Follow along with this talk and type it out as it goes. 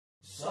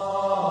And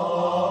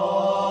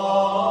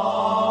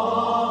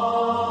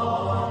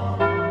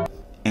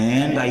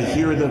I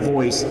hear the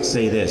voice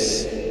say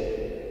this: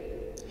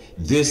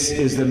 "This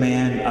is the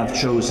man I've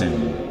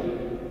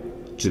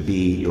chosen to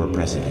be your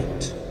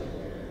president."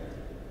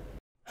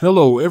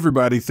 Hello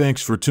everybody,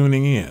 thanks for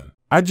tuning in.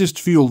 I just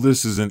feel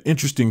this is an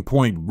interesting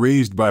point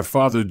raised by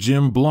Father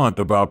Jim Blount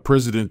about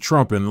President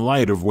Trump in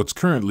light of what's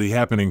currently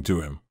happening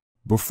to him.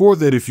 Before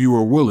that, if you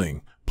are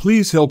willing,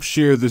 please help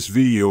share this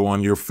video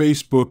on your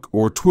Facebook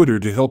or Twitter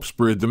to help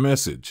spread the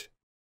message.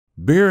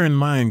 Bear in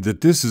mind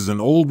that this is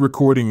an old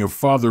recording of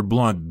Father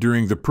Blount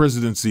during the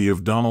presidency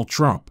of Donald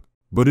Trump,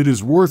 but it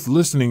is worth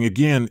listening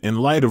again in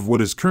light of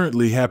what is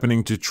currently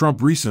happening to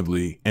Trump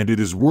recently, and it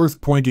is worth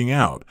pointing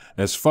out,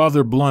 as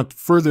Father Blount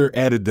further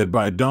added, that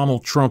by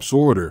Donald Trump's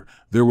order,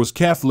 there was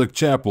Catholic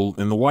chapel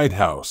in the White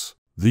House.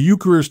 The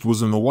Eucharist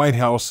was in the White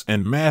House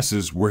and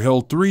masses were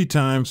held 3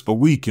 times a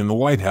week in the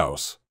White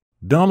House.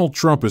 Donald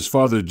Trump, as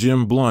Father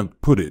Jim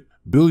Blount put it,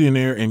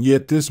 billionaire, and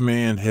yet this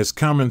man has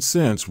common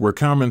sense where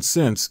common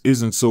sense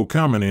isn't so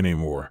common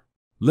anymore.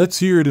 Let's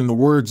hear it in the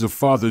words of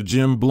Father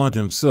Jim Blount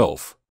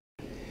himself.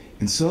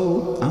 And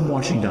so I'm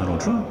watching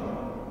Donald Trump,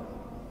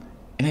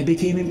 and I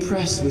became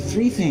impressed with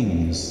 3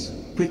 things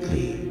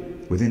quickly,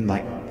 within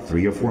like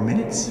 3 or 4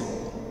 minutes.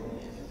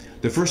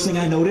 The first thing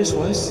I noticed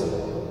was,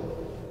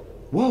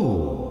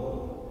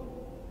 whoa,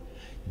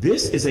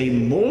 this is a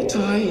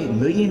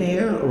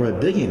multi-millionaire or a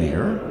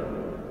billionaire,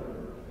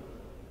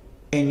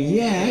 and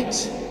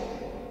yet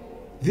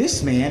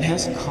this man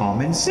has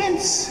common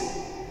sense.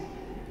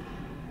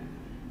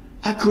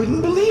 I couldn't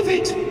believe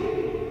it.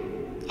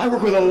 I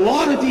work with a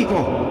lot of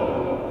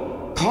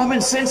people. Common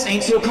sense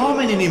ain't so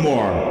common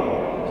anymore.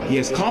 He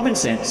has common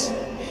sense.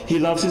 He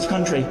loves his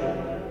country.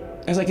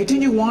 As I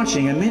continue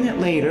watching, a minute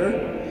later,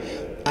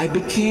 I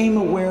became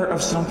aware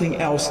of something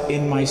else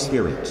in my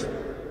spirit.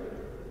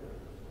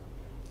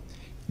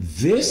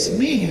 This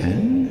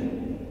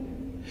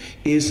man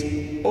is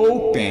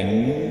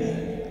open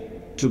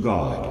to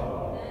God.